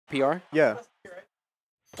PR? Yeah.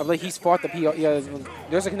 I believe he's fought the PR. Yeah,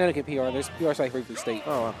 there's a Connecticut PR. There's PR like Wrigley State.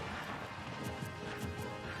 Oh, wow.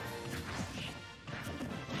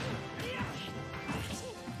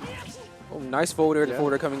 Oh, nice folder. The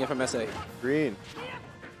folder coming in from SA. Green.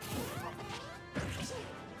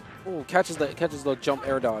 Oh, catches the jump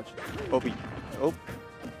air dodge. Obi. Oh.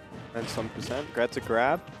 And some percent. That's a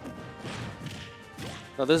grab.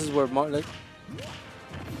 Now this is where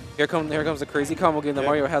here comes the crazy combo game that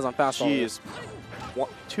Mario has on fastball. Jeez.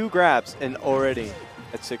 2 grabs and already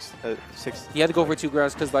at 6. He had to go for 2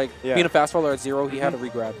 grabs because being a fastballer at 0, he had to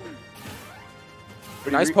re-grab.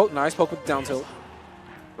 Nice poke with down tilt.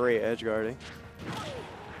 Great edge guarding.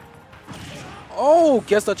 Oh,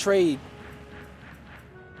 gets the trade.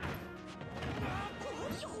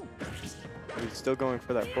 He's still going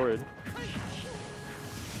for that forward.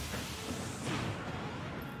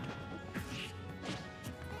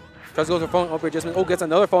 Tries to go for falling up air adjustment. Oh, gets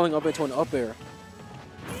another falling up air to an up air.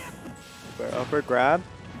 Upper grab.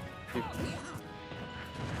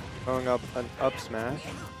 Going up an up smash.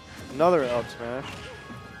 Another up smash.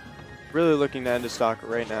 Really looking to end his stock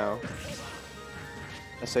right now.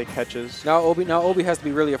 SA catches. Now Obi has to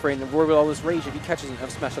be really afraid. And with all this rage, if he catches an up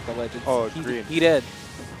smash at the ledge, he dead.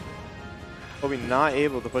 Obi not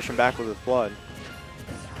able to push him back with his blood.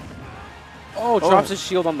 Oh, drops his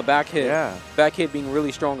shield on the back hit. Yeah. Back hit being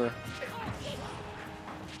really stronger.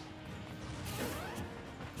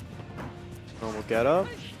 Normal get up.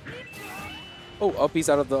 Oh, up he's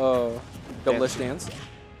out of the double edge stance.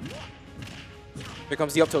 Here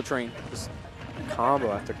comes the up tilt train. Just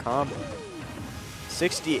combo after combo.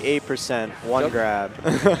 68%, one grab.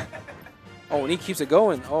 Oh, and he keeps it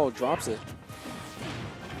going. Oh, drops it.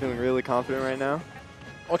 Feeling really confident right now.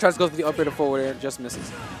 Oh, tries to go for the up air to forward air, just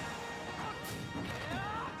misses.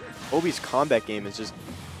 Obi's combat game is just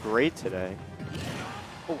great today.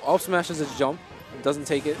 Oh, up smashes his jump. Doesn't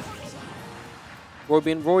take it. Roy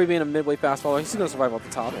being a midway fastballer, he's going to survive off the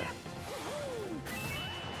top.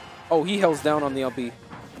 Oh, he holds down on the up B.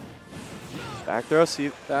 Back throw, see.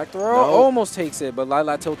 Back throw, almost takes it, but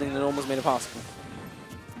Lila tilting and almost made it possible.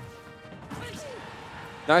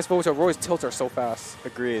 Nice forward tilt. Roy's tilts are so fast.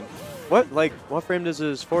 Agreed. What frame does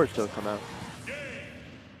his forward tilt come out?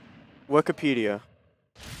 Wikipedia.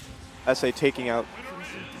 SA taking out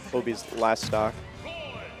Obi's last stock.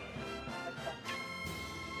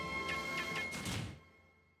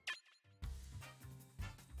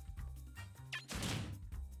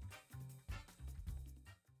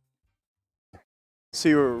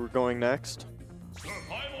 See where we're going next.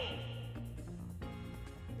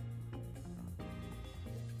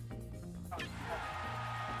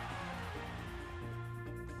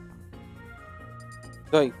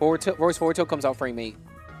 Roy's forward tilt comes out frame 8.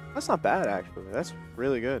 That's not bad actually. That's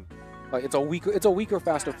really good. Like it's a weaker,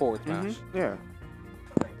 faster forward smash. Yeah.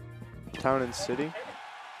 Town and City.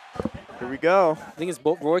 Here we go. I think it's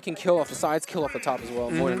both. Roy can kill off the sides, kill off the top as well,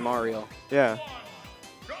 more than Mario. Yeah.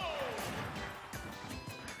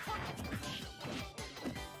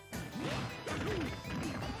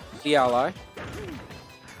 The ally.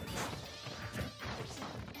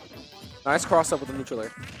 Nice cross up with the neutral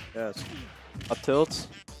air. Yes. Up tilts.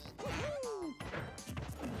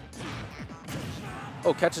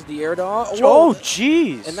 Oh, catches the air dodge. Oh,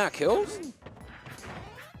 jeez. And that kills?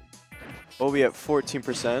 Obi at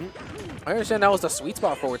 14%. I understand that was the sweet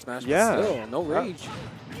spot forward smash, Yeah. but still, no rage.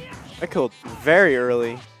 I killed very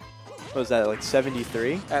early. What was that, like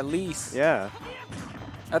 73? At least. Yeah.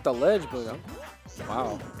 At the ledge, but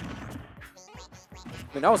wow.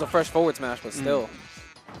 I mean, that was a fresh forward smash, but still.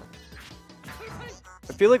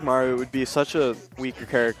 I feel like Mario would be such a weaker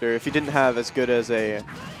character if he didn't have as good as a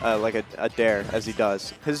dare as he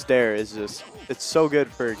does. His dare is just, it's so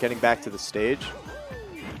good for getting back to the stage.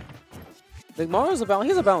 Like Mario's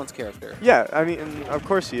he's a balanced character. Yeah, I mean, and of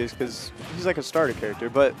course he is because he's like a starter character,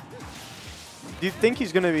 but do you think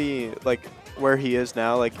he's going to be like where he is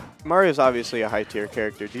now? Like Mario's obviously a high tier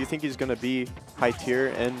character. Do you think he's going to be high tier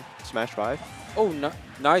in Smash 5? Oh,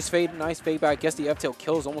 nice fade back. Guess the F-tail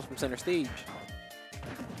kills almost from center stage.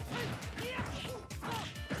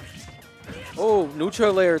 Oh,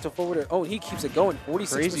 neutral layer to forward air. Oh, he keeps it going.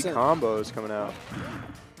 46%. Crazy combos coming out.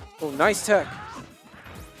 Oh, nice tech.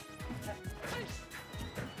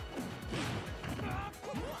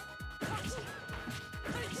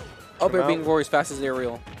 Up air being Rory's fastest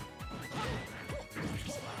aerial.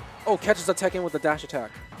 Oh, catches the tech in with the dash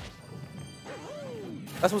attack.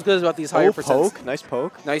 That's what's good about these higher percents. Poke. Nice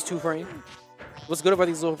poke. Nice 2-frame. What's good about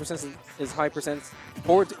these lower percents is high percents.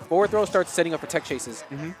 Forward throw starts setting up for tech chases.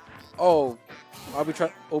 Oh, Obi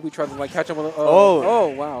tried to like catch him with a, oh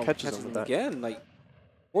wow. Catches him with that. again. Like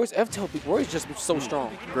Roy's F-tail, Roy's just so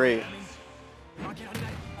strong. Great.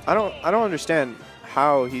 I don't understand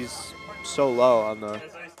how he's so low on the.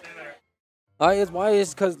 Why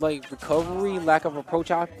is because like recovery, lack of approach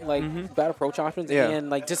bad approach options, and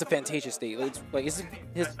like disadvantageous state.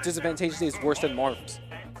 His disadvantageous state is worse than Marv's.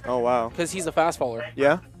 Oh wow. Because he's a fast faller.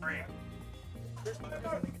 Yeah.